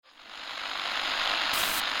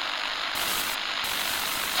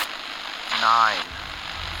9,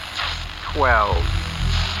 12,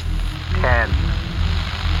 10,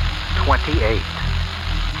 28,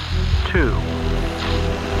 2,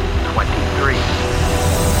 23.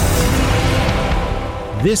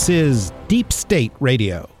 This is Deep State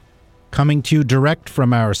Radio, coming to you direct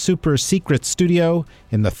from our super-secret studio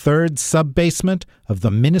in the third sub-basement of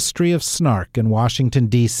the Ministry of Snark in Washington,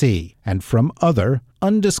 D.C., and from other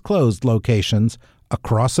undisclosed locations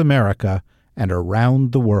across America and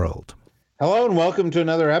around the world. Hello and welcome to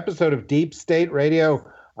another episode of Deep State Radio.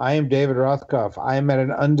 I am David Rothkopf. I am at an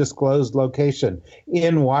undisclosed location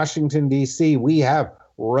in Washington, D.C. We have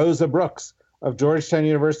Rosa Brooks of Georgetown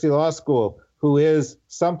University Law School, who is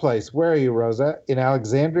someplace. Where are you, Rosa? In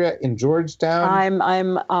Alexandria, in Georgetown?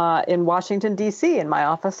 I'm in Washington, D.C., in my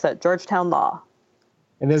office at Georgetown Law.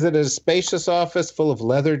 And is it a spacious office full of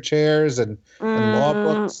leather chairs and law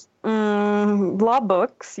books? Law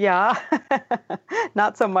books, yeah.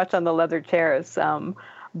 Not so much on the leather chairs.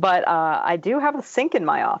 But I do have a sink in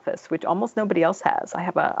my office, which almost nobody else has.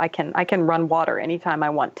 I can run water anytime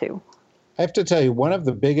I want to. I have to tell you, one of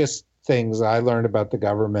the biggest things I learned about the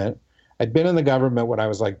government, I'd been in the government when I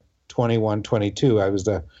was like 21, 22. I was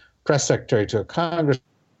the press secretary to a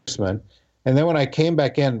congressman. And then when I came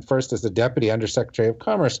back in first as the deputy undersecretary of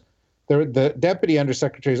commerce, the deputy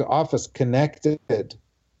undersecretary's office connected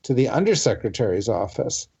to the undersecretary's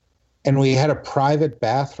office. And we had a private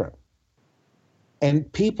bathroom.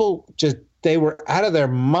 And people they were out of their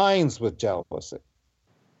minds with jealousy.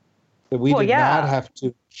 That we did not have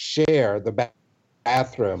to share the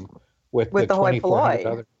bathroom with the 2,400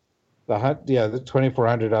 other. The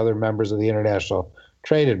 2,400 other members of the International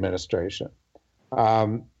Trade Administration.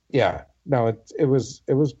 It was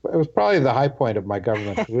probably the high point of my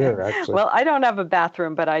government career, actually. Well, I don't have a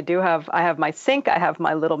bathroom, but I have my sink, I have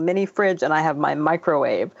my little mini fridge, and I have my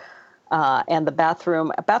microwave. And a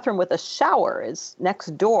bathroom with a shower is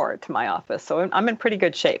next door to my office, so I'm in pretty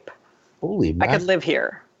good shape. Holy I could live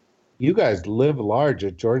here. You guys live large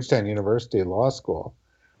at Georgetown University Law School.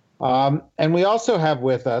 And we also have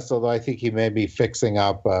with us, although I think he may be fixing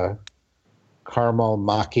up a caramel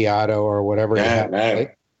macchiato or whatever.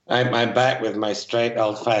 Right? I'm back with my straight,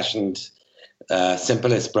 old-fashioned,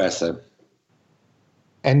 simple espresso.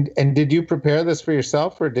 And did you prepare this for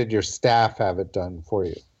yourself, or did your staff have it done for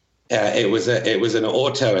you? It was an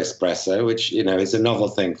auto espresso, which is a novel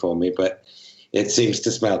thing for me, but it seems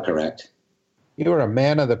to smell correct. You are a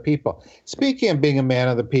man of the people. Speaking of being a man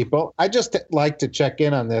of the people, I just like to check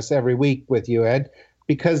in on this every week with you, Ed,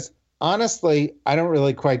 because honestly, I don't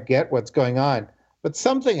really quite get what's going on. But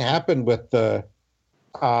something happened with the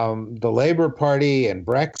Labour Party and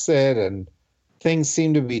Brexit, and things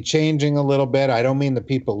seem to be changing a little bit. I don't mean the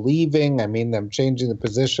people leaving. I mean them changing the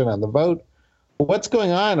position on the vote. What's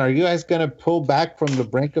going on? Are you guys going to pull back from the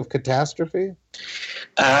brink of catastrophe?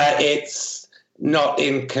 It's not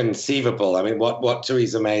inconceivable. I mean, what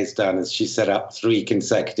Theresa May's done is she set up 3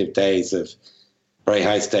 consecutive days of very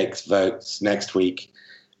high-stakes votes next week.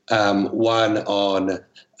 One on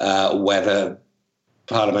whether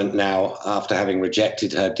Parliament now, after having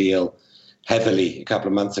rejected her deal heavily a couple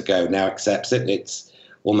of months ago, now accepts it. It's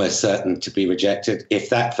almost certain to be rejected. If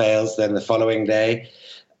that fails, then the following day,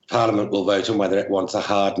 Parliament will vote on whether it wants a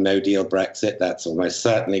hard no-deal Brexit. That's almost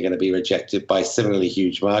certainly going to be rejected by similarly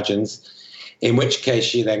huge margins, in which case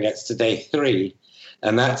she then gets to day 3,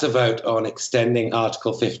 and that's a vote on extending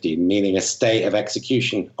Article 50, meaning a stay of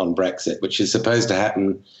execution on Brexit, which is supposed to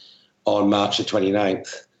happen on March the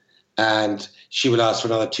 29th. And she will ask for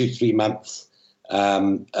another 2-3 months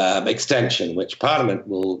extension, which Parliament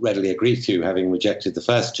will readily agree to, having rejected the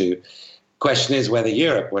first 2. Question is whether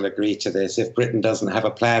Europe will agree to this if Britain doesn't have a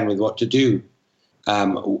plan with what to do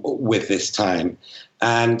with this time.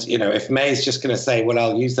 And, if May's just going to say, well,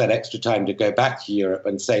 I'll use that extra time to go back to Europe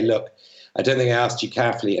and say, look, I don't think I asked you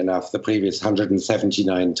carefully enough the previous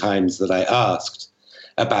 179 times that I asked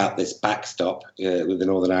about this backstop with the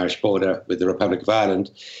Northern Irish border with the Republic of Ireland.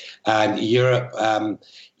 And Europe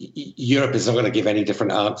is not going to give any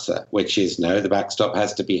different answer, which is no, the backstop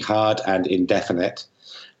has to be hard and indefinite.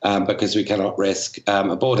 Because we cannot risk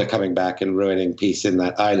a border coming back and ruining peace in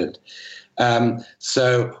that island.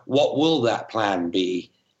 So what will that plan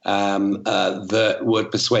be that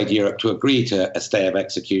would persuade Europe to agree to a stay of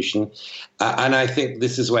execution? And I think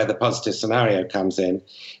this is where the positive scenario comes in.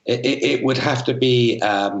 It would have to be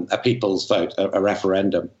a people's vote, a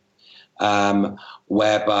referendum,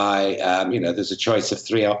 whereby there's a choice of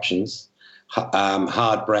 3 options: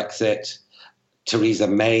 hard Brexit, Theresa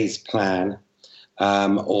May's plan,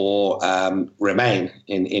 or remain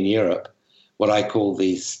in Europe, what I call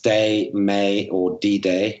the stay, May, or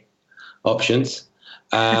D-Day options.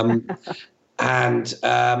 And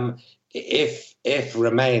if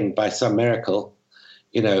Remain, by some miracle,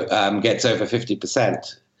 gets over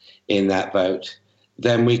 50% in that vote,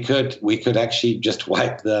 then we could actually just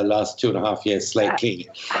wipe the last 2.5 years slate clean.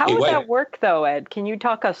 How would that work, though, Ed? Can you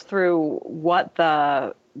talk us through what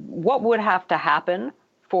would have to happen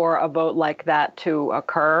for a vote like that to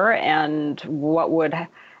occur, and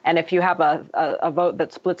and if you have a vote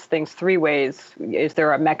that splits things three ways, is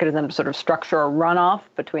there a mechanism to sort of structure a runoff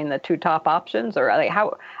between the two top options, or like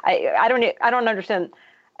how? I don't understand.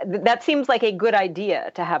 That seems like a good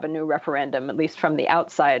idea to have a new referendum, at least from the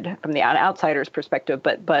outsider's perspective.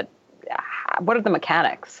 But what are the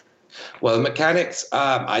mechanics? Well, the mechanics,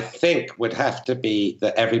 I think, would have to be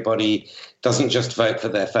that everybody doesn't just vote for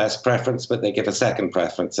their first preference, but they give a second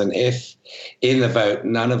preference. And if in the vote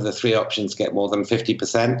none of the three options get more than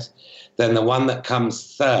 50%, then the one that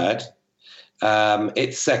comes third,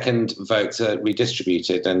 its second votes are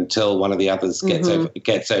redistributed until one of the others gets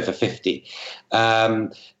over 50.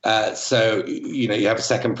 So you have a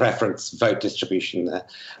second preference vote distribution there.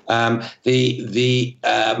 The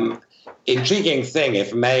intriguing thing,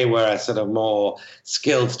 if May were a sort of more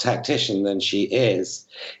skilled tactician than she is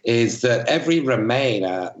that every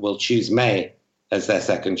Remainer will choose May as their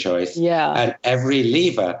second choice, and every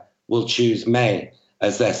Leaver will choose May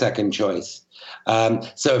as their second choice.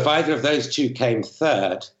 So if either of those two came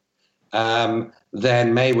third,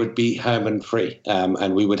 then May would be home and free,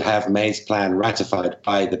 and we would have May's plan ratified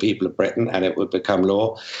by the people of Britain, and it would become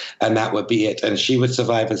law, and that would be it. And she would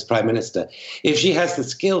survive as Prime Minister. If she has the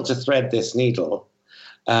skill to thread this needle,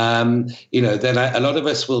 then a lot of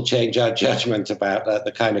us will change our judgment about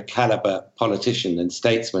the kind of caliber politician and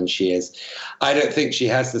statesman she is. I don't think she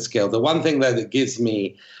has the skill. The one thing, though, that gives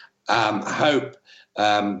me hope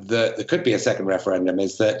that there could be a second referendum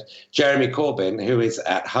is that Jeremy Corbyn, who is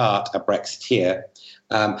at heart a Brexiteer,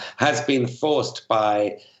 has been forced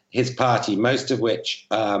by his party, most of whom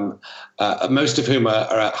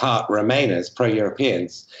are at heart Remainers,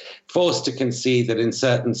 pro-Europeans, forced to concede that in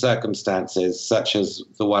certain circumstances, such as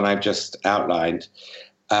the one I've just outlined,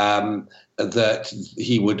 that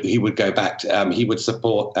he would go back to, he would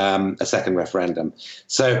support a second referendum.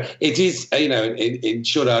 So it is, in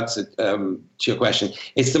short answer to your question,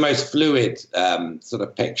 it's the most fluid sort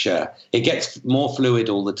of picture. It gets more fluid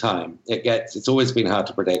all the time. It's always been hard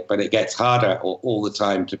to predict, but it gets harder all the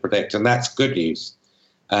time to predict, and that's good news.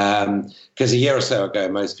 Because a year or so ago,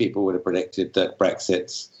 most people would have predicted that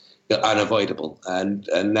Brexit's unavoidable, and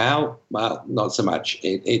now, well, not so much.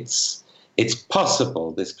 It's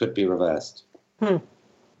possible this could be reversed.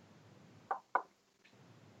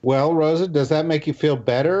 Well, Rosa, does that make you feel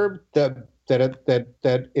better that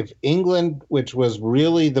if England, which was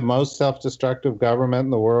really the most self-destructive government in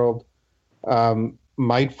the world,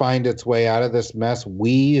 might find its way out of this mess,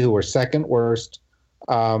 we, who were second worst,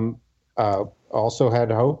 also had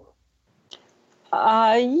hope?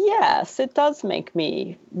 Yes, it does make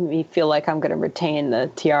me feel like I'm going to retain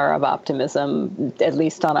the tiara of optimism, at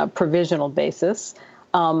least on a provisional basis.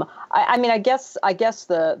 I guess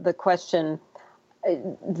the question,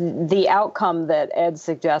 the outcome that Ed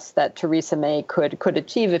suggests that Theresa May could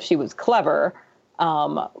achieve if she was clever,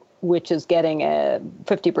 which is getting a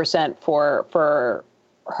 50% for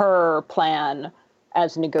her plan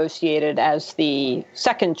as negotiated as the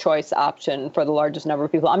second choice option for the largest number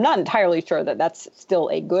of people. I'm not entirely sure that that's still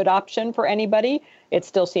a good option for anybody. It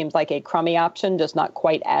still seems like a crummy option, just not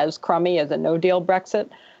quite as crummy as a no-deal Brexit.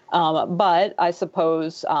 But I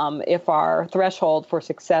suppose if our threshold for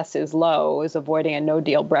success is low, is avoiding a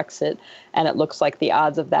no-deal Brexit, and it looks like the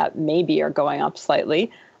odds of that maybe are going up slightly,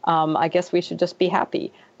 I guess we should just be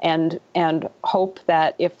happy and hope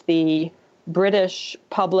that if the British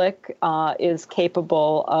public is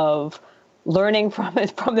capable of learning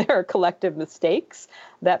from their collective mistakes,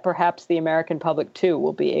 that perhaps the American public too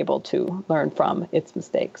will be able to learn from its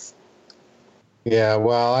mistakes. Yeah,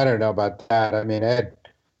 well, I don't know about that. I mean, Ed,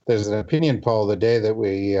 there's an opinion poll the day that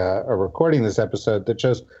we are recording this episode that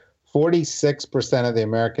shows 46% of the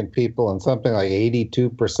American people and something like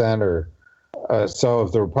 82% or so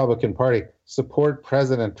of the Republican Party support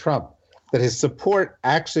President Trump. That his support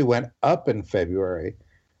actually went up in February.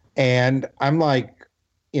 And I'm like,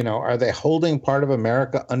 are they holding part of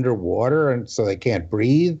America underwater and so they can't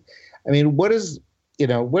breathe? I mean, what is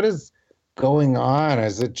going on?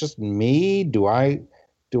 Is it just me? Do I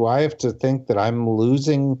have to think that I'm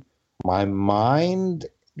losing my mind?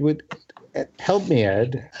 Help me,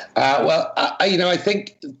 Ed. I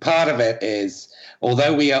think part of it is,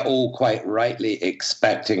 although we are all quite rightly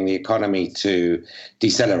expecting the economy to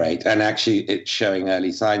decelerate, and actually it's showing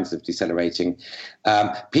early signs of decelerating,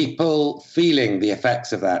 people feeling the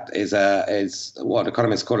effects of that is what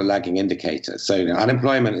economists call a lagging indicator. So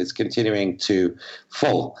unemployment is continuing to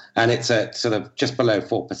fall, and it's at sort of just below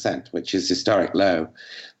 4%, which is historic low.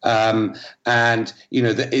 And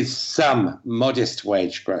there is some modest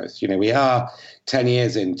wage growth. We are 10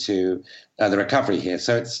 years into the recovery here,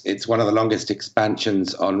 so it's one of the longest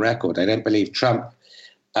expansions on record. I don't believe Trump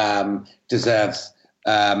deserves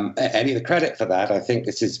any of the credit for that. I think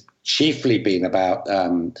this has chiefly been about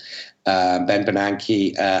Ben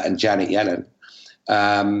Bernanke and Janet Yellen.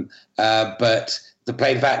 But the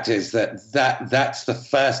plain fact is that's the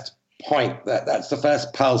first point, that's the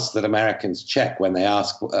first pulse that Americans check when they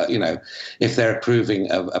ask, if they're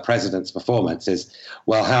approving of a president's performance is,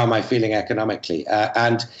 well, how am I feeling economically?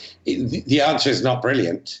 And the answer is not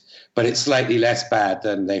brilliant, but it's slightly less bad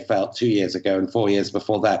than they felt 2 years ago and 4 years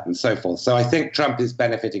before that and so forth. So I think Trump is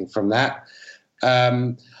benefiting from that.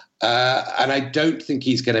 And I don't think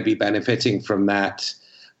he's going to be benefiting from that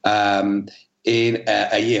in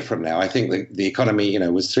a year from now. I think the economy,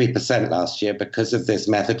 was 3% last year because of this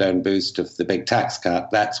methadone boost of the big tax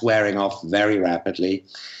cut. That's wearing off very rapidly.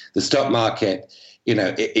 The stock market,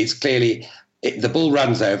 it's clearly, the bull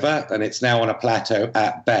runs over and it's now on a plateau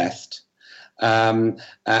at best. And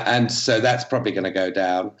so that's probably going to go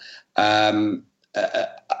down. I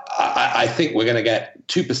think we're going to get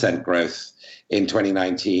 2% growth in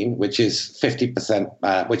 2019, which is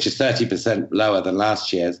 50%, which is 30% lower than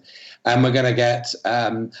last year's. And we're going to get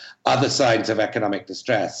other signs of economic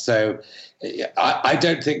distress. So I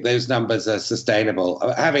don't think those numbers are sustainable.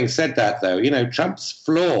 Having said that, though, Trump's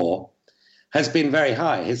floor has been very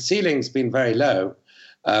high. His ceiling's been very low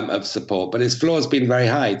of support, but his floor's been very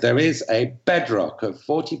high. There is a bedrock of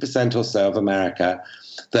 40% or so of America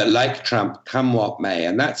that like Trump, come what may.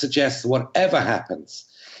 And that suggests whatever happens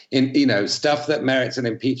in, stuff that merits an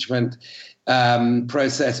impeachment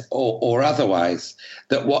process or otherwise,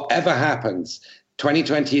 that whatever happens,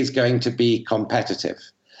 2020 is going to be competitive.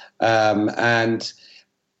 And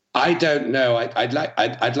I don't know. I'd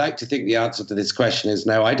like to think the answer to this question is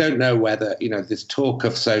no. I don't know whether, this talk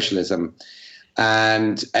of socialism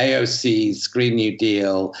and AOC's Green New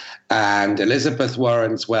Deal and Elizabeth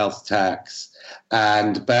Warren's wealth tax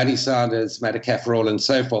and Bernie Sanders' Medicare for All and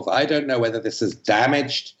so forth, I don't know whether this has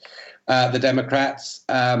damaged the Democrats,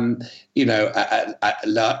 as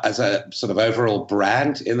a sort of overall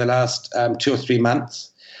brand in the last 2 or 3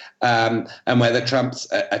 months, and whether Trump's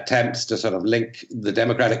attempts to sort of link the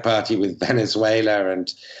Democratic Party with Venezuela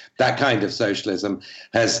and that kind of socialism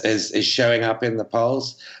is showing up in the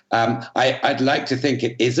polls. I'd like to think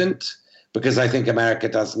it isn't, because I think America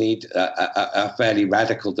does need a fairly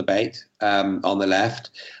radical debate on the left.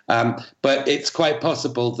 But it's quite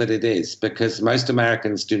possible that it is, because most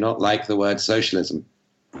Americans do not like the word socialism.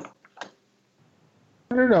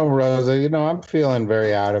 I don't know, Rosa. I'm feeling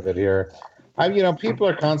very out of it here. People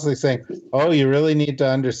are constantly saying, oh, you really need to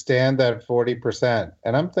understand that 40%.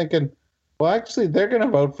 And I'm thinking, well, actually, they're going to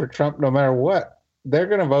vote for Trump no matter what. They're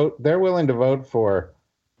going to vote. They're willing to vote for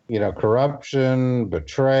corruption,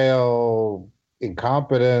 betrayal,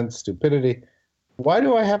 incompetence, stupidity. Why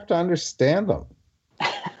do I have to understand them?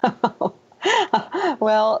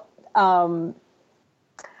 Well,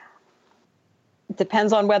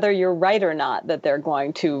 depends on whether you're right or not that they're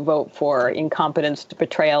going to vote for incompetence,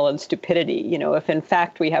 betrayal, and stupidity. If in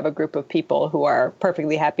fact we have a group of people who are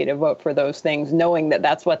perfectly happy to vote for those things, knowing that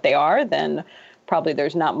that's what they are, then probably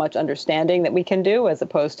there's not much understanding that we can do as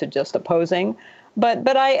opposed to just opposing.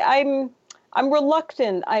 But I'm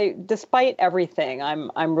reluctant. Despite everything,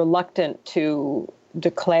 I'm reluctant to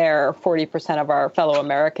declare 40% of our fellow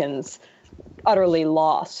Americans utterly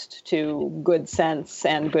lost to good sense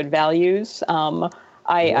and good values. Reluctant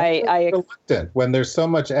when there's so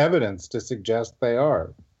much evidence to suggest they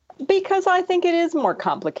are. Because I think it is more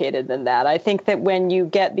complicated than that. I think that when you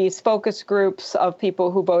get these focus groups of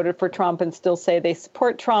people who voted for Trump and still say they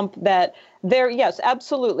support Trump, that yes,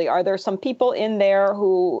 absolutely. Are there some people in there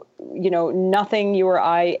who, nothing you or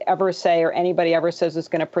I ever say or anybody ever says is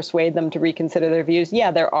going to persuade them to reconsider their views?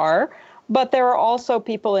 Yeah, there are. But there are also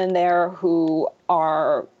people in there who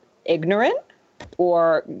are ignorant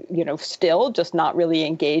or, still just not really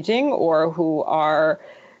engaging, or who are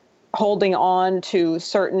holding on to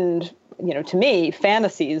certain, to me,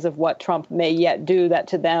 fantasies of what Trump may yet do that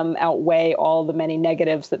to them outweigh all the many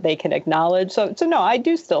negatives that they can acknowledge. So no, I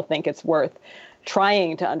do still think it's worth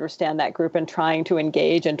trying to understand that group and trying to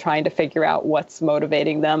engage and trying to figure out what's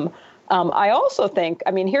motivating them. I also think,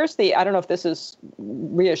 I mean, I don't know if this is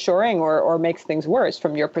reassuring or makes things worse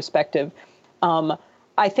from your perspective.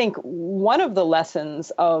 I think one of the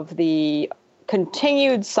lessons of the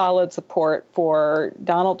continued solid support for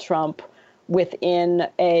Donald Trump within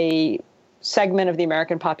a segment of the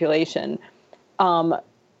American population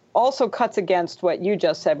also cuts against what you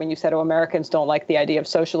just said when you said, Americans don't like the idea of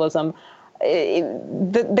socialism.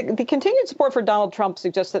 The continued support for Donald Trump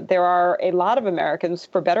suggests that there are a lot of Americans,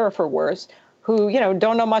 for better or for worse, who,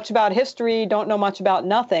 don't know much about history, don't know much about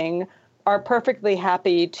nothing, are perfectly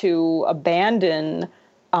happy to abandon,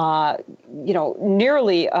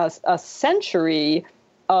 nearly a century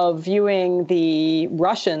of viewing the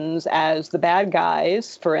Russians as the bad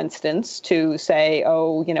guys, for instance, to say,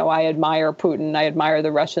 I admire Putin, I admire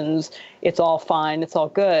the Russians, it's all fine, it's all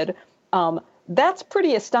good. That's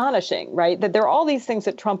pretty astonishing, right? That there are all these things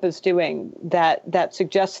that Trump is doing that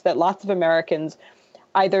suggests that lots of Americans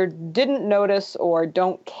either didn't notice or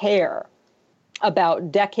don't care about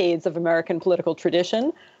decades of American political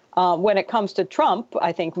tradition. When it comes to Trump,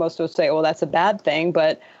 I think most of us say, well, that's a bad thing.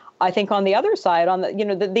 But I think on the other side,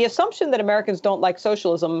 the assumption that Americans don't like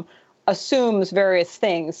socialism assumes various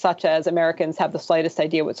things, such as Americans have the slightest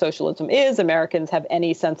idea what socialism is, Americans have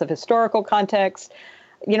any sense of historical context.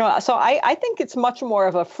 So I think it's much more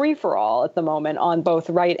of a free-for-all at the moment on both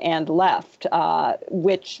right and left,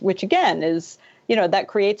 which again is, that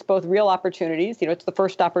creates both real opportunities. It's the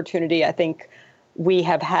first opportunity I think we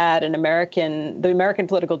have had in the American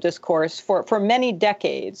political discourse for many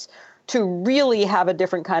decades to really have a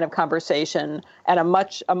different kind of conversation and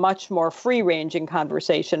a much more free-ranging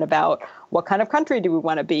conversation about what kind of country do we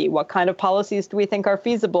want to be, what kind of policies do we think are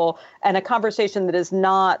feasible, and a conversation that is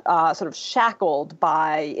not sort of shackled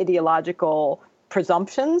by ideological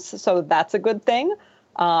presumptions. So that's a good thing.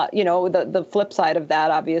 The flip side of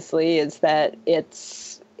that, obviously, is that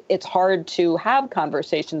it's hard to have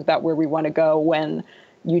conversations about where we want to go when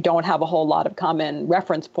you don't have a whole lot of common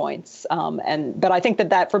reference points. But I think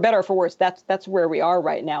that for better or for worse, that's where we are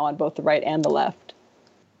right now on both the right and the left.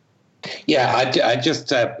 Yeah, I just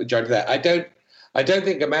joined that. I don't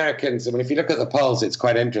think Americans, if you look at the polls, it's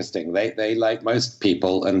quite interesting. They like most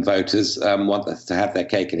people and voters, want to have their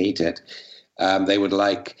cake and eat it. They would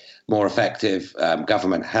like more effective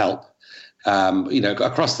government help.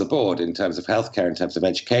 Across the board in terms of healthcare, in terms of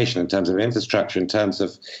education, in terms of infrastructure, in terms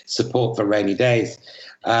of support for rainy days.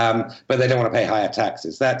 But they don't want to pay higher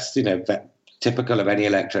taxes. That's, typical of any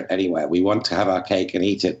electorate anywhere. We want to have our cake and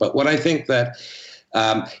eat it. But what I think that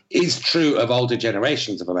is true of older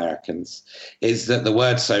generations of Americans is that the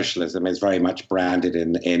word socialism is very much branded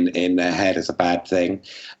in their head as a bad thing.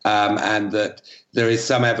 And that there is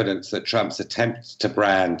some evidence that Trump's attempt to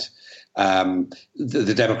brand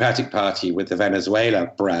the Democratic Party with the Venezuela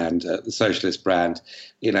brand, the socialist brand,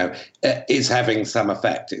 is having some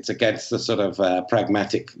effect. It's against the sort of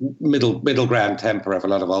pragmatic middle ground temper of a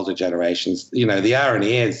lot of older generations. The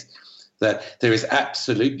irony is that there is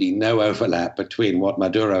absolutely no overlap between what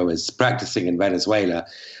Maduro is practicing in Venezuela,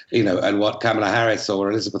 and what Kamala Harris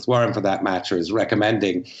or Elizabeth Warren, for that matter, is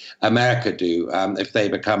recommending America do if they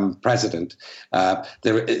become president.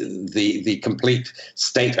 The complete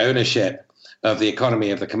state ownership of the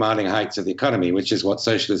economy, of the commanding heights of the economy, which is what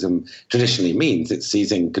socialism traditionally means. It's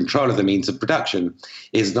seizing control of the means of production,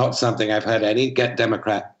 is not something I've heard any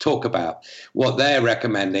Democrat talk about. What they're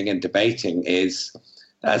recommending and debating is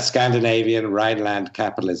Scandinavian Rhineland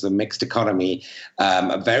capitalism, mixed economy,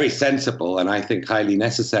 very sensible and I think highly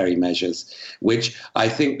necessary measures, which I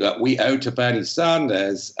think that we owe to Bernie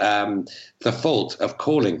Sanders the fault of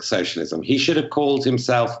calling socialism. He should have called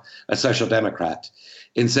himself a social democrat.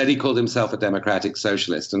 Instead, he called himself a democratic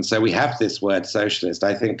socialist. And so we have this word socialist,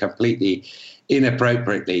 I think, completely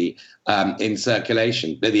inappropriately in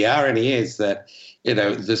circulation. But the irony is that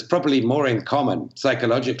there's probably more in common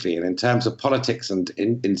psychologically and in terms of politics and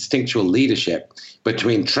instinctual leadership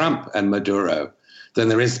between Trump and Maduro than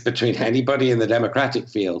there is between anybody in the Democratic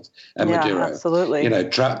field and Maduro. Absolutely.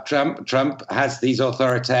 Trump has these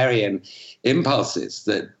authoritarian impulses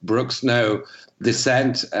that brooks no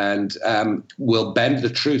dissent and will bend the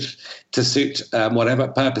truth to suit whatever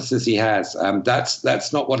purposes he has.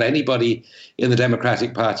 That's not what anybody in the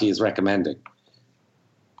Democratic Party is recommending.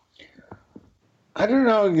 I don't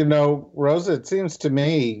know, Rosa, it seems to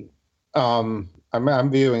me, I'm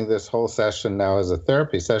viewing this whole session now as a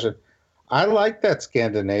therapy session. I like that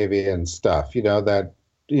Scandinavian stuff,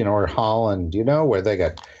 or Holland, where they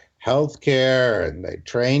got healthcare and they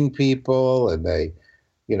train people and they,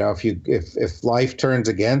 if life turns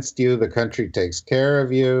against you, the country takes care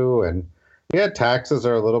of you. And yeah, taxes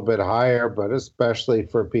are a little bit higher, but especially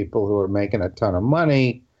for people who are making a ton of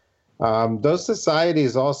money. Those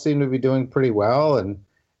societies all seem to be doing pretty well. And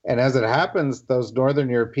as it happens, those Northern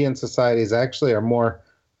European societies actually are more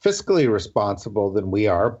fiscally responsible than we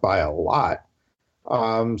are by a lot.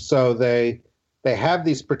 So they have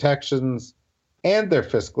these protections, and they're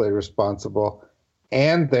fiscally responsible,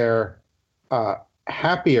 and they're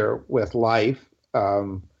happier with life.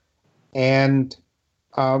 What's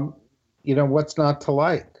not to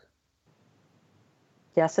like?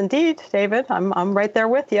 Yes, indeed, David. I'm right there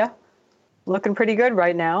with you. Looking pretty good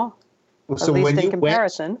right now, So at least when in you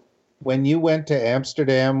comparison. when you went to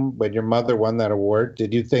Amsterdam, when your mother won that award,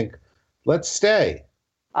 did you think, let's stay?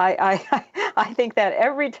 I think that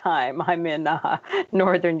every time I'm in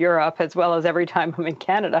Northern Europe, as well as every time I'm in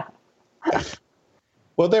Canada.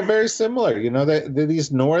 Well, they're very similar.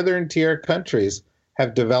 These northern tier countries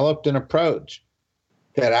have developed an approach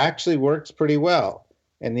that actually works pretty well.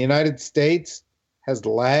 And the United States has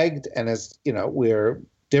lagged, and we're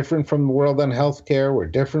different from the world on healthcare. We're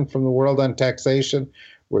different from the world on taxation.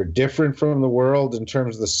 We're different from the world in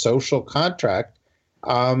terms of the social contract.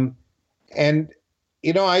 We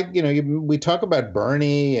talk about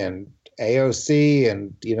Bernie and AOC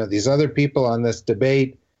and these other people on this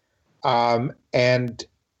debate, and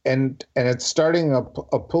it's starting a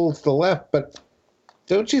pull to the left. But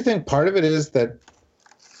don't you think part of it is that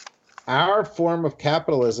our form of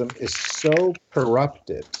capitalism is so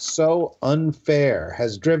corrupted, so unfair,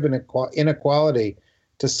 has driven inequality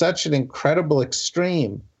to such an incredible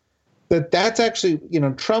extreme that's actually,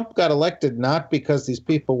 Trump got elected not because these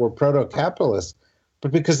people were proto-capitalists,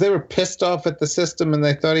 but because they were pissed off at the system and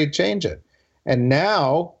they thought he'd change it. And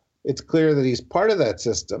now it's clear that he's part of that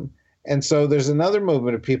system. And so there's another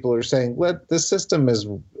movement of people who are saying, this system is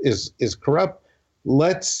corrupt.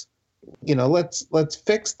 Let's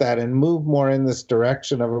fix that and move more in this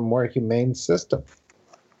direction of a more humane system.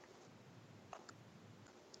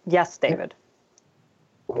 Yes, David.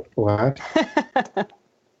 What?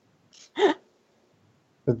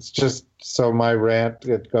 It's just so my rant,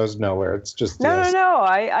 it goes nowhere. It's just no.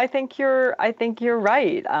 I think you're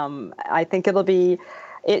right. I think it'll be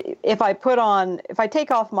if I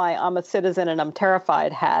take off my I'm a citizen and I'm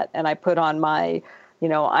terrified hat, and I put on my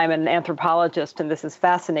I'm an anthropologist and this is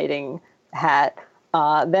fascinating hat,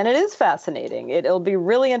 then it is fascinating. It'll be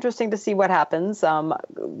really interesting to see what happens.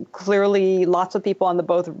 Clearly, lots of people on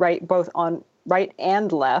both on right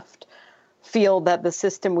and left feel that the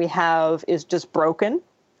system we have is just broken,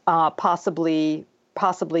 possibly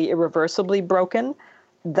irreversibly broken.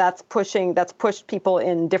 That's pushed people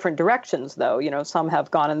in different directions, though. Some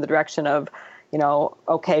have gone in the direction of,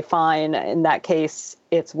 okay, fine. In that case,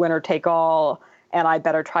 it's winner take all, and I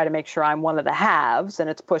better try to make sure I'm one of the haves. And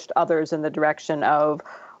it's pushed others in the direction of,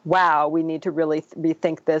 wow, we need to really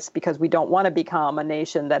rethink this because we don't want to become a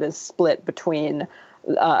nation that is split between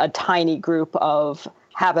a tiny group of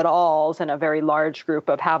have-it-alls and a very large group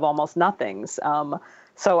of have-almost-nothings.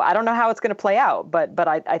 So I don't know how it's going to play out, but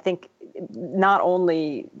I think not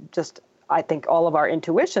only I think all of our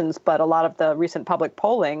intuitions, but a lot of the recent public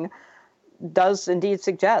polling does indeed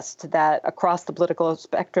suggest that across the political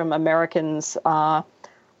spectrum, Americans are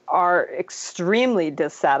extremely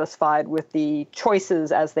dissatisfied with the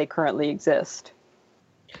choices as they currently exist.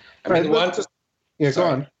 I mean, go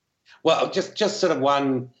on. Well, just sort of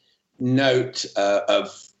one note of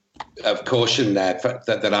caution there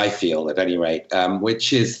that I feel, at any rate,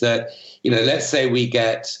 which is that, let's say we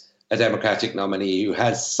get a Democratic nominee who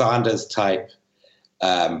has Sanders-type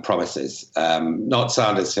promises, not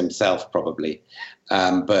Sanders himself probably,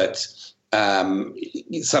 but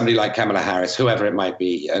somebody like Kamala Harris, whoever it might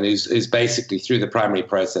be, and who's basically through the primary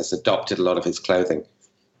process adopted a lot of his clothing.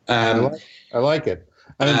 I like it.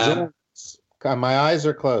 My eyes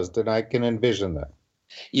are closed and I can envision that.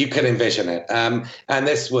 You can envision it. And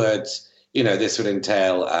this would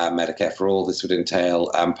entail Medicare for all. This would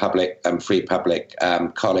entail free public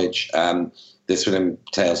college. This would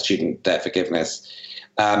entail student debt forgiveness.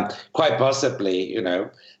 Quite possibly,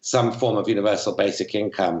 some form of universal basic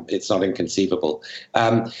income. It's not inconceivable.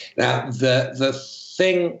 Now,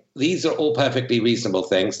 these are all perfectly reasonable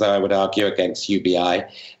things, though I would argue against UBI.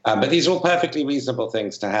 But these are all perfectly reasonable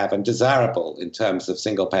things to have and desirable in terms of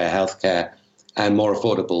single-payer healthcare and more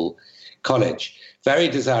affordable college. Very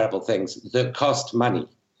desirable things that cost money.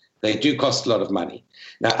 They do cost a lot of money.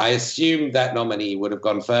 Now, I assume that nominee would have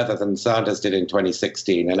gone further than Sanders did in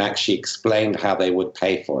 2016 and actually explained how they would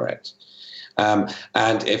pay for it.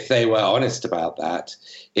 And if they were honest about that,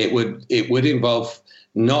 it would involve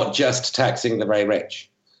not just taxing the very rich,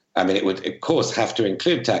 I mean, it would, of course, have to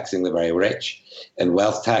include taxing the very rich and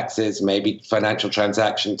wealth taxes, maybe financial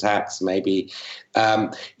transaction tax, maybe, a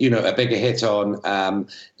bigger hit on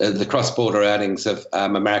the cross-border earnings of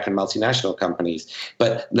American multinational companies.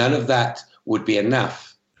 But none of that would be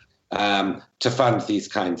enough to fund these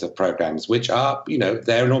kinds of programs, which are,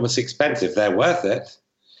 they're enormously expensive. They're worth it,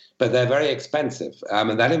 but they're very expensive.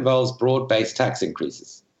 And that involves broad-based tax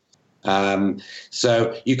increases.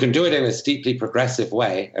 So you can do it in a steeply progressive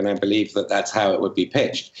way, and I believe that that's how it would be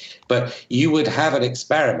pitched. But you would have an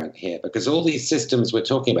experiment here, because all these systems we're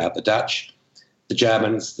talking about, the Dutch, the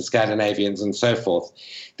Germans, the Scandinavians, and so forth,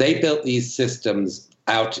 they built these systems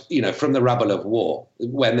out, from the rubble of war,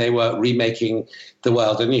 when they were remaking the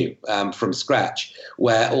world anew from scratch,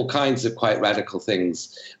 where all kinds of quite radical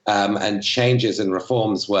things and changes and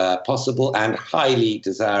reforms were possible and highly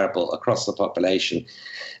desirable across the population.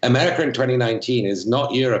 America in 2019 is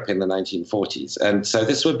not Europe in the 1940s. And so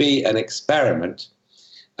this would be an experiment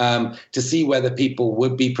to see whether people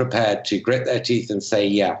would be prepared to grit their teeth and say,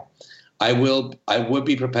 yeah, I would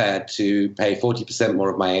be prepared to pay 40% more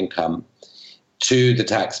of my income to the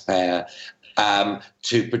taxpayer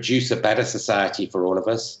to produce a better society for all of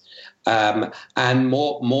us. And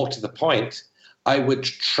more to the point, I would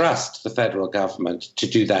trust the federal government to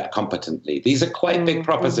do that competently. These are quite big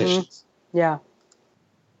propositions. Mm-hmm. Yeah.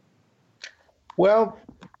 Well,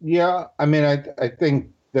 yeah, I mean, I think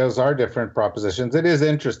those are different propositions. It is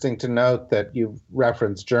interesting to note that you've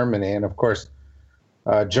referenced Germany. And of course,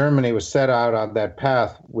 Germany was set out on that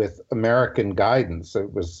path with American guidance.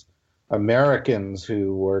 It was Americans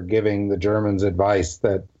who were giving the Germans advice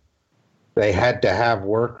that they had to have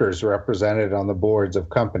workers represented on the boards of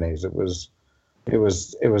companies. It was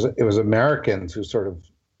Americans who sort of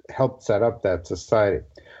helped set up that society.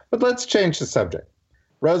 But let's change the subject.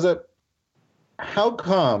 Rosa, how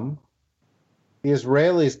come the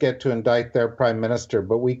Israelis get to indict their prime minister,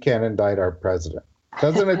 but we can't indict our president?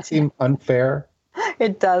 Doesn't it seem unfair?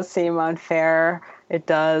 It does seem unfair. It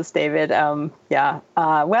does, David. Well,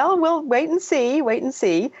 we'll wait and see.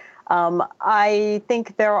 I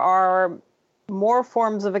think there are more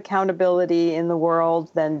forms of accountability in the world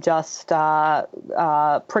than just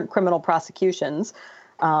criminal prosecutions.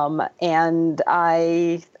 And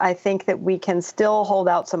I think that we can still hold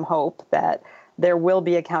out some hope that there will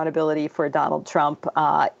be accountability for Donald Trump,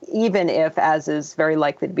 even if, as is very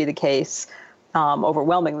likely to be the case,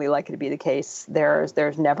 overwhelmingly likely to be the case,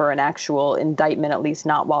 there's never an actual indictment, at least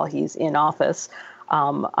not while he's in office.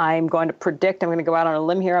 I'm going to go out on a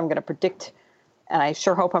limb here. I'm going to predict, and I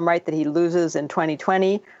sure hope I'm right, that he loses in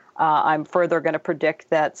 2020. I'm further going to predict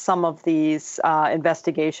that some of these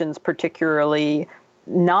investigations, particularly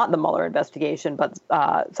not the Mueller investigation, but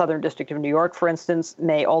Southern District of New York, for instance,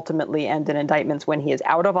 may ultimately end in indictments when he is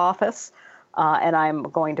out of office. And I'm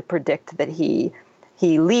going to predict that he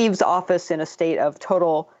leaves office in a state of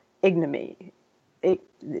total ignominy.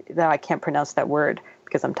 I can't pronounce that word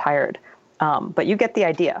because I'm tired. But you get the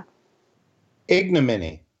idea.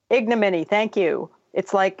 Ignominy. Ignominy. Thank you.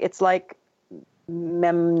 It's like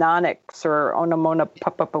memnonics or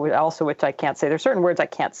onomatopoeia, also, which I can't say. There's certain words I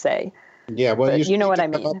can't say. Yeah, well, you know what I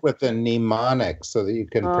mean. mean. Up with a mnemonic so that you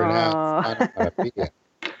can pronounce onomatopoeia.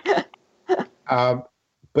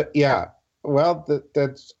 But yeah. Well,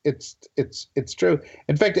 it's true.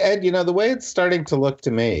 In fact, Ed, the way it's starting to look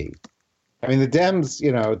to me, I mean, the Dems,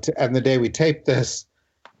 and the day we taped this,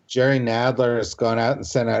 Jerry Nadler has gone out and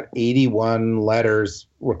sent out 81 letters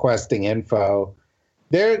requesting info.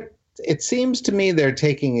 It seems to me they're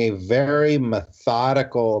taking a very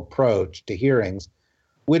methodical approach to hearings,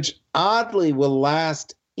 which oddly will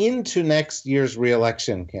last into next year's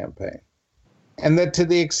reelection campaign. And that to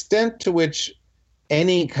the extent to which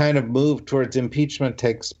any kind of move towards impeachment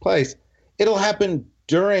takes place, it'll happen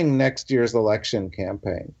during next year's election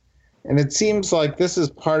campaign. And it seems like this is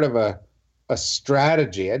part of a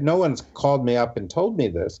strategy. No one's called me up and told me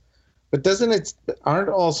this, but aren't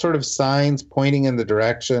all sort of signs pointing in the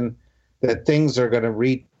direction that things are going to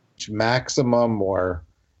reach maximum or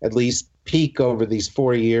at least peak over these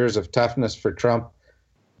 4 years of toughness for Trump,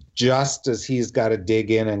 just as he's got to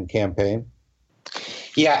dig in and campaign?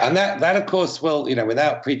 Yeah, and that of course will,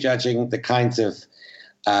 without prejudging the kinds of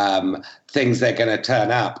things they're going to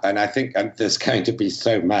turn up, and I think there's going to be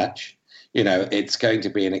so much, it's going to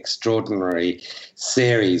be an extraordinary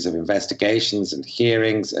series of investigations and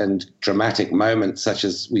hearings and dramatic moments, such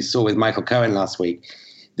as we saw with Michael Cohen last week.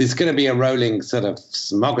 There's going to be a rolling sort of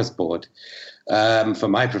smorgasbord for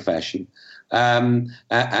my profession and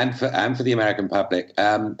for the American public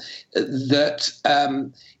that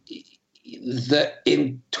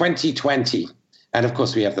in 2020, and of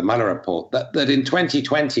course we have the Mueller report, that in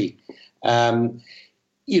 2020,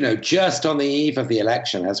 just on the eve of the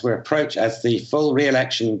election, as the full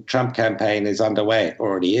re-election Trump campaign is underway,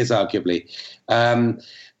 already is arguably,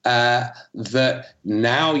 that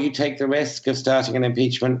now you take the risk of starting an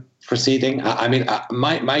impeachment proceeding.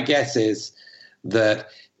 My guess is that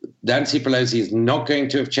Nancy Pelosi is not going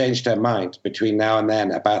to have changed her mind between now and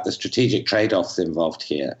then about the strategic trade-offs involved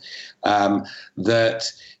here.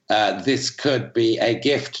 That this could be a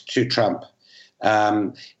gift to Trump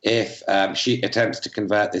if she attempts to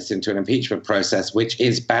convert this into an impeachment process, which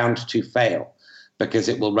is bound to fail because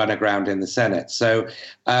it will run aground in the Senate. So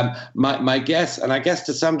my guess, and I guess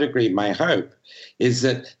to some degree my hope, is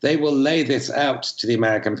that they will lay this out to the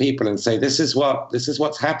American people and say, this is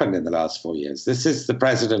what's happened in the last 4 years. This is the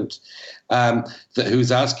president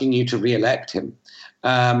who's asking you to re-elect him.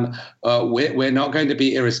 We're not going to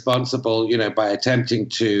be irresponsible, by attempting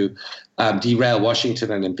to derail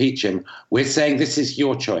Washington and impeach him. We're saying this is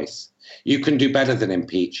your choice. You can do better than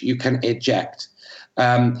impeach. You can eject.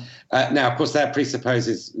 Now, of course, that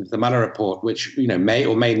presupposes the Mueller report, which may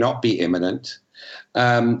or may not be imminent.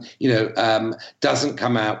 Doesn't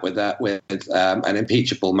come out with an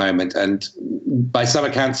impeachable moment, and by some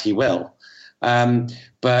accounts he will.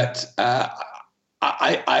 But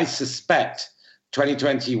I suspect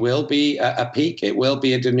 2020 will be a peak. It will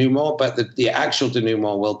be a denouement, but the actual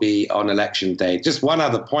denouement will be on election day. Just one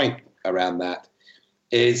other point around that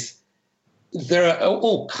is there are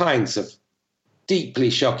all kinds of deeply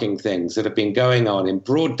shocking things that have been going on in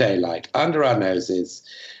broad daylight under our noses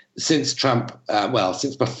since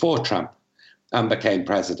before Trump became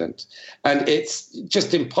president. And it's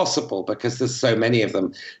just impossible, because there's so many of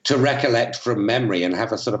them, to recollect from memory and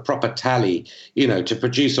have a sort of proper tally, to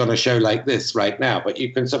produce on a show like this right now. But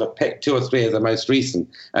you can sort of pick 2 or 3 of the most recent.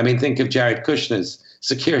 I mean, think of Jared Kushner's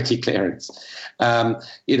security clearance.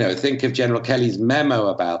 Think of General Kelly's memo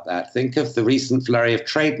about that. Think of the recent flurry of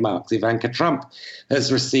trademarks Ivanka Trump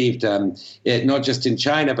has received, not just in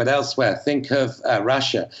China, but elsewhere. Think of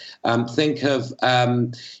Russia. Think of,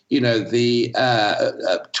 the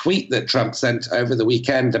tweet that Trump sent over the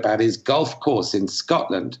weekend about his golf course in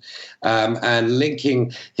Scotland, and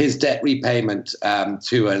linking his debt repayment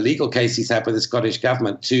to a legal case he's had with the Scottish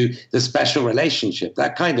government to the special relationship.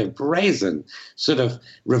 That kind of brazen sort of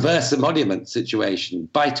reverse emolument situation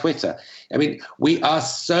by Twitter. I mean, we are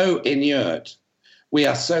so inured. We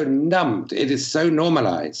are so numbed. It is so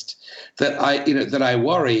normalized that I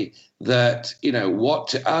worry that, what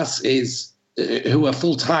to us is, who are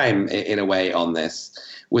full-time in a way on this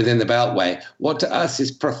within the Beltway, what to us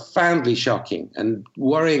is profoundly shocking and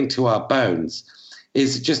worrying to our bones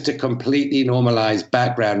is just a completely normalized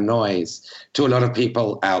background noise to a lot of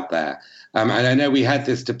people out there. And I know we had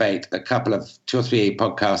this debate a couple of 2 or 3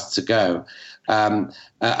 podcasts ago.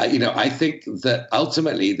 I think that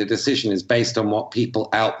ultimately the decision is based on what people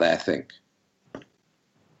out there think.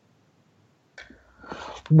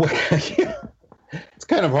 Well, it's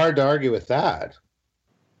kind of hard to argue with that.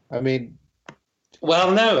 I mean,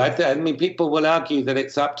 well, no, I mean, people will argue that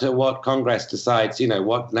it's up to what Congress decides,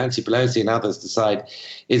 what Nancy Pelosi and others decide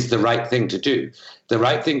is the right thing to do. The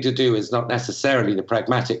right thing to do is not necessarily the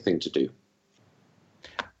pragmatic thing to do.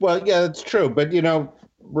 Well, yeah, that's true. But,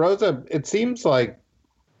 Rosa, it seems like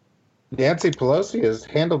Nancy Pelosi has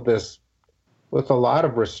handled this with a lot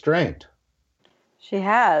of restraint. She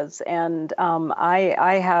has, and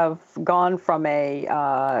I have gone from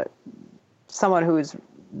someone who's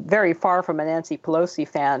very far from a Nancy Pelosi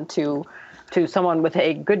fan to someone with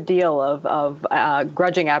a good deal of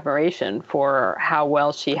grudging admiration for how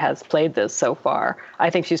well she has played this so far. I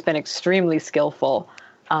think she's been extremely skillful,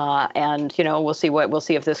 and we'll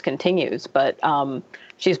see if this continues. But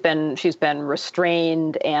she's been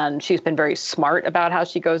restrained, and she's been very smart about how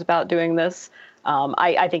she goes about doing this.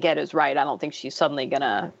 I think Ed is right. I don't think she's suddenly going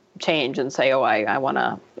to change and say, I want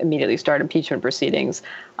to immediately start impeachment proceedings.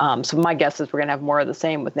 So my guess is we're going to have more of the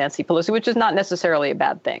same with Nancy Pelosi, which is not necessarily a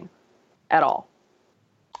bad thing at all.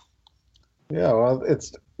 Yeah, well,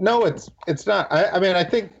 it's not. I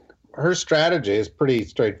think her strategy is pretty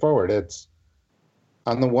straightforward. It's,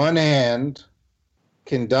 on the one hand,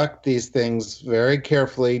 conduct these things very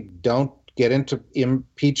carefully, don't get into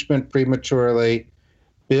impeachment prematurely,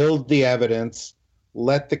 build the evidence,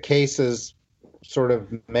 let the cases sort of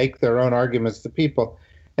make their own arguments to people.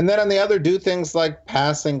 And then on the other, do things like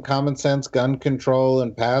passing common sense gun control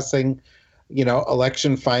and passing,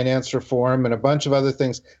 election finance reform and a bunch of other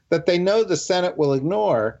things that they know the Senate will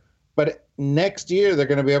ignore. But next year, they're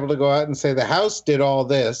going to be able to go out and say, the House did all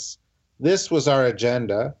this. This was our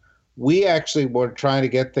agenda. We actually were trying to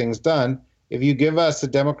get things done. if you give us a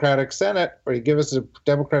Democratic Senate or you give us a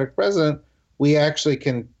Democratic president, we actually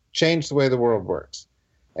can change the way the world works.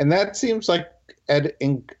 And that seems like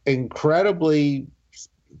incredibly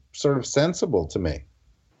sort of sensible to me.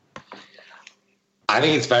 I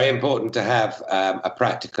think it's very important to have a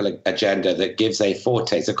practical agenda that gives a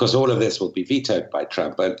foretaste. Of course, all of this will be vetoed by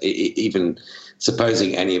Trump, but even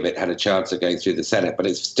supposing any of it had a chance of going through the Senate. But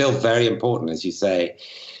it's still very important, as you say,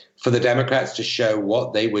 for the Democrats to show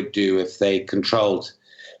what they would do if they controlled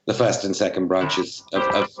the first and second branches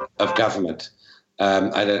of government.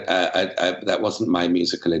 That wasn't my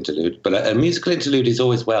musical interlude, but a musical interlude is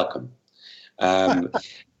always welcome.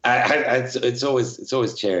 It's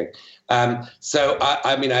always cheering. So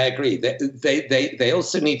I mean, I agree. They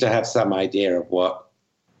also need to have some idea of what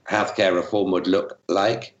healthcare reform would look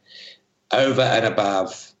like, over and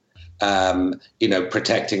above,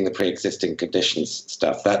 protecting the pre-existing conditions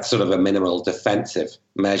stuff. That's sort of a minimal defensive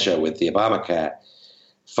measure with the Obamacare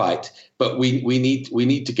fight. But we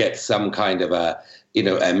need to get some kind of a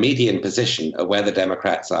median position of where the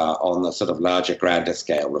Democrats are on the sort of larger, grander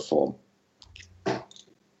scale reform.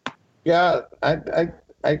 Yeah, I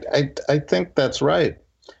think that's right.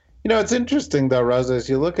 It's interesting, though, Rosa, as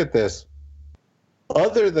you look at this,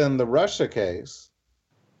 other than the Russia case,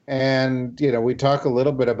 and, we talk a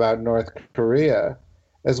little bit about North Korea,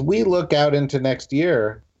 as we look out into next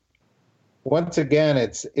year, once again,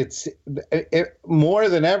 it's more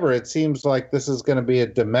than ever, it seems like this is going to be a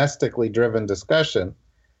domestically driven discussion,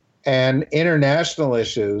 and international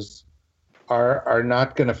issues are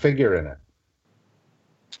not going to figure in it.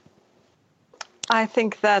 I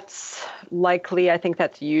think that's likely. I think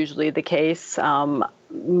that's usually the case.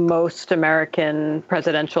 Most American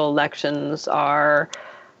presidential elections are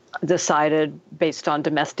decided based on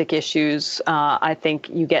domestic issues. I think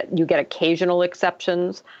you get occasional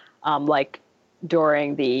exceptions, like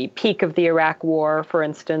during the peak of the Iraq War, for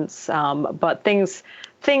instance. But things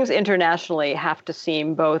internationally have to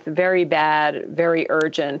seem both very bad, very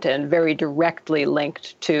urgent, and very directly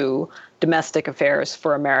linked to domestic affairs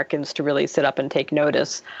for Americans to really sit up and take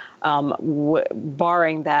notice.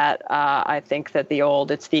 Barring that, I think that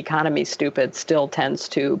it's the economy stupid still tends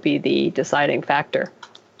to be the deciding factor.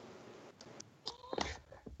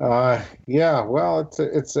 Yeah, well,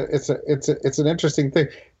 it's an interesting thing.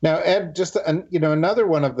 Now, Ed, just another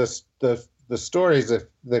one of the stories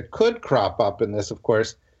that could crop up in this, of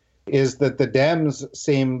course, is that the Dems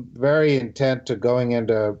seem very intent to going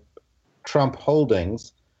into Trump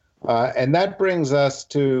holdings. And that brings us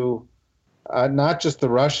to not just the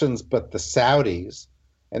Russians, but the Saudis.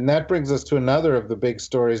 And that brings us to another of the big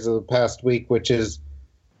stories of the past week, which is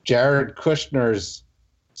Jared Kushner's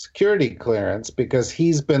security clearance, because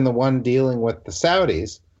he's been the one dealing with the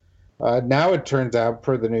Saudis. Now it turns out,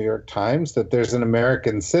 per the New York Times, that there's an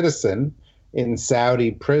American citizen in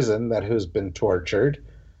Saudi prison who's been tortured.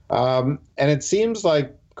 And it seems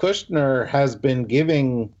like Kushner has been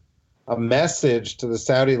giving a message to the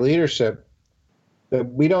Saudi leadership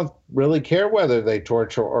that we don't really care whether they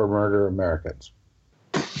torture or murder Americans.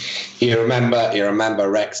 You remember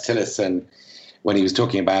Rex Tillerson, when he was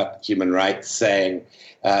talking about human rights, saying,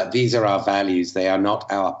 these are our values, they are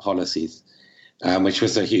not our policies, which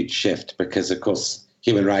was a huge shift because, of course,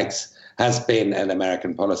 human rights has been an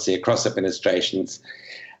American policy across administrations,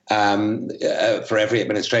 for every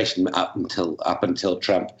administration up until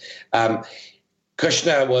Trump.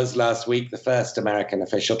 Kushner was last week the first American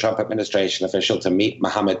official, Trump administration official, to meet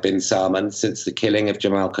Mohammed bin Salman since the killing of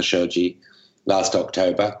Jamal Khashoggi last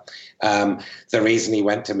October. The reason he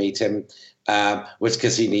went to meet him was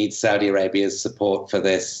because he needs Saudi Arabia's support for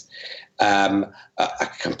this a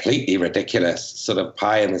completely ridiculous sort of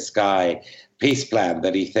pie-in-the-sky peace plan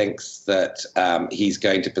that he thinks that he's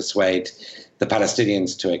going to persuade the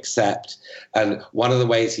Palestinians to accept. And one of the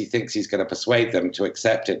ways he thinks he's going to persuade them to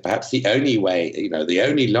accept it, perhaps the only way, the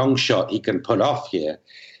only long shot he can pull off here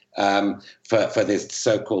for this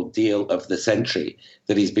so-called deal of the century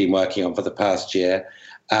that he's been working on for the past year,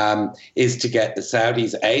 is to get the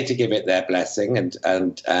Saudis, A, to give it their blessing and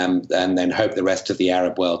then hope the rest of the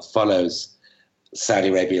Arab world follows Saudi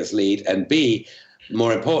Arabia's lead, and B,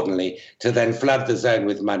 more importantly, to then flood the zone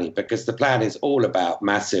with money, because the plan is all about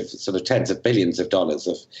massive sort of tens of billions of dollars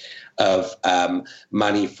of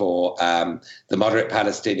money for the moderate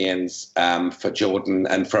Palestinians, for Jordan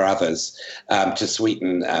and for others, to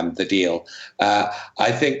sweeten the deal.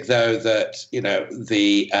 I think, though, that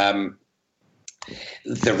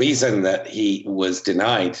the reason that he was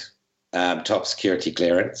denied top security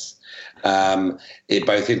clearance,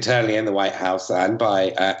 both internally in the White House and by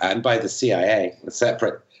the CIA, a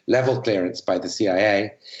separate level clearance by the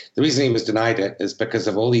CIA. The reason he was denied it is because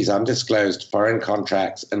of all these undisclosed foreign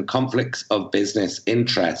contracts and conflicts of business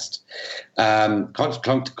interest,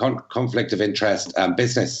 conflict of interest,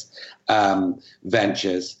 business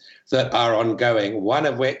ventures that are ongoing, one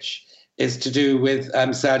of which is to do with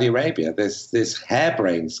Saudi Arabia, this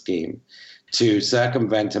harebrained scheme to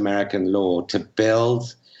circumvent American law to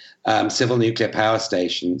build civil nuclear power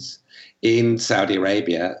stations in Saudi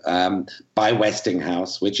Arabia by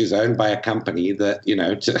Westinghouse, which is owned by a company that,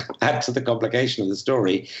 to add to the complication of the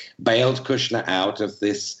story, bailed Kushner out of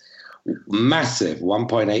this massive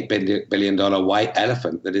 $1.8 billion white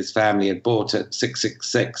elephant that his family had bought at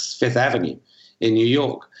 666 Fifth Avenue in New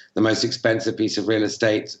York, the most expensive piece of real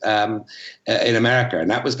estate in America.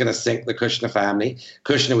 And that was going to sink the Kushner family.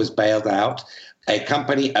 Kushner was bailed out. A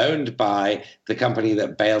company owned by the company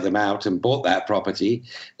that bailed him out and bought that property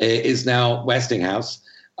is now Westinghouse,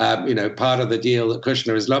 part of the deal that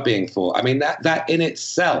Kushner is lobbying for. I mean, that in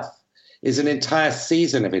itself is an entire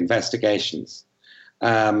season of investigations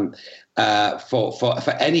for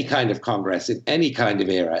any kind of Congress in any kind of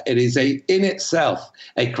era. It is in itself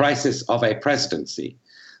a crisis of a presidency,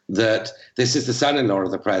 that this is the son-in-law of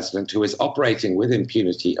the president who is operating with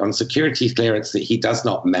impunity on security clearance that he does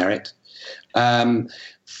not merit,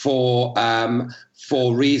 for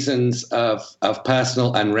reasons of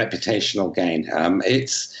personal and reputational gain.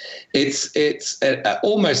 It's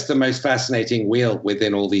almost the most fascinating wheel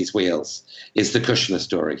within all these wheels is the Kushner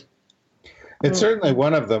story. It's certainly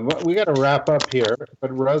one of them. We got to wrap up here,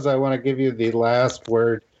 but Rosa, I want to give you the last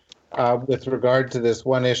word with regard to this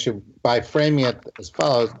one issue by framing it as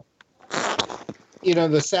follows.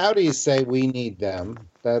 The Saudis say we need them.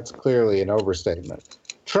 That's clearly an overstatement.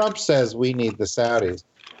 Trump says we need the Saudis.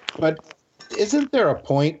 But isn't there a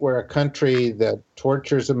point where a country that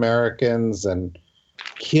tortures Americans and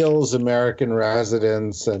kills American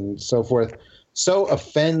residents and so forth so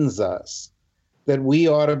offends us that we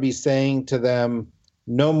ought to be saying to them,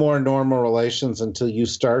 no more normal relations until you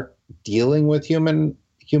start dealing with human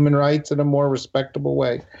rights in a more respectable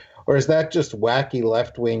way? Or is that just wacky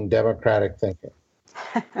left-wing Democratic thinking?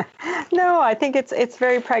 No, I think it's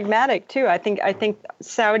very pragmatic too. I think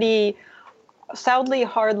Saudi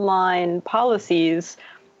hardline policies,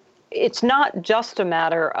 it's not just a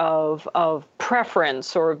matter of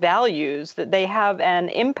preference or values, that they have an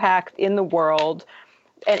impact in the world,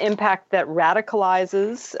 an impact that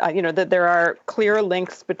radicalizes, that there are clear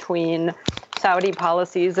links between Saudi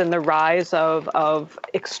policies and the rise of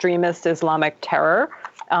extremist Islamic terror.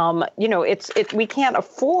 We can't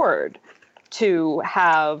afford to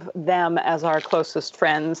have them as our closest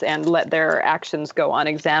friends and let their actions go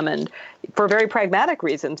unexamined for very pragmatic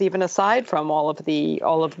reasons, even aside from all of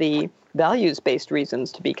the values-based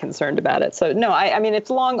reasons to be concerned about it. So no, I mean, it's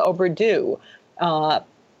long overdue.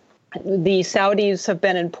 The Saudis have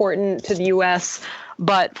been important to the U.S.,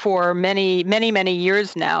 but for many, many, many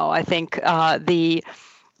years now, I think the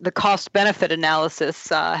cost-benefit analysis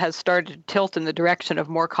has started to tilt in the direction of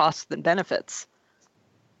more costs than benefits.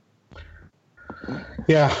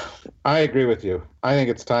 Yeah, I agree with you. I think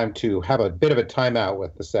it's time to have a bit of a timeout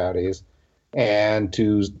with the Saudis and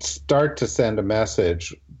to start to send a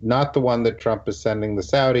message, not the one that Trump is sending the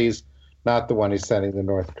Saudis, not the one he's sending the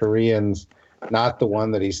North Koreans, not the one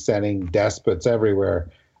that he's sending despots everywhere,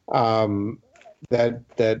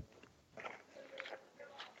 that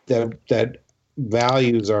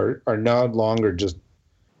values are no longer just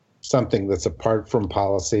something that's apart from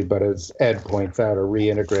policy, but as Ed points out, are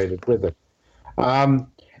reintegrated with it.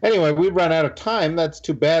 Anyway, we've run out of time. That's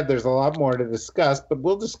too bad. There's a lot more to discuss, but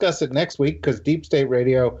we'll discuss it next week because Deep State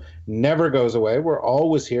Radio never goes away. We're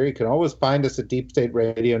always here. You can always find us at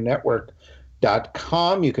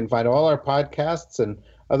deepstateradionetwork.com. You can find all our podcasts and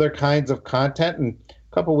other kinds of content. In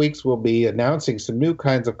a couple of weeks, we'll be announcing some new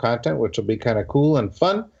kinds of content, which will be kind of cool and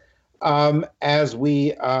fun as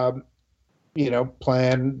we,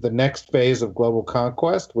 plan the next phase of global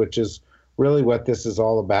conquest, which is really what this is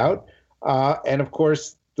all about. And of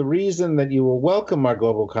course, the reason that you will welcome our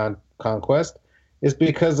global conquest is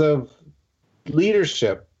because of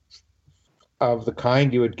leadership of the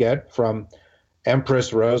kind you would get from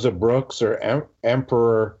Empress Rosa Brooks or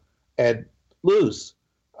Emperor Ed Luce,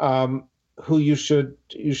 who you should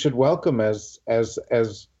welcome as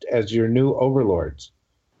your new overlords,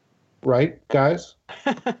 right, guys?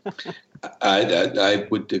 I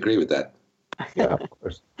would agree with that. Yeah, of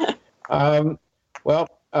course.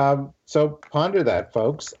 So ponder that,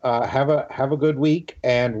 folks. Have a good week,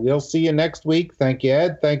 and we'll see you next week. Thank you,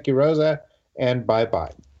 Ed. Thank you, Rosa, and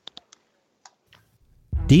bye-bye.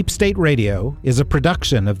 Deep State Radio is a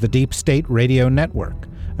production of the Deep State Radio Network,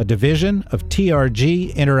 a division of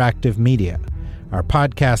TRG Interactive Media. Our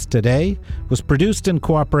podcast today was produced in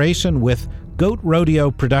cooperation with Goat Rodeo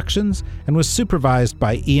Productions and was supervised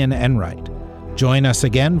by Ian Enright. Join us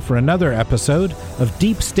again for another episode of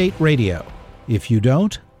Deep State Radio. If you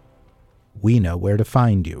don't, we know where to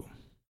find you.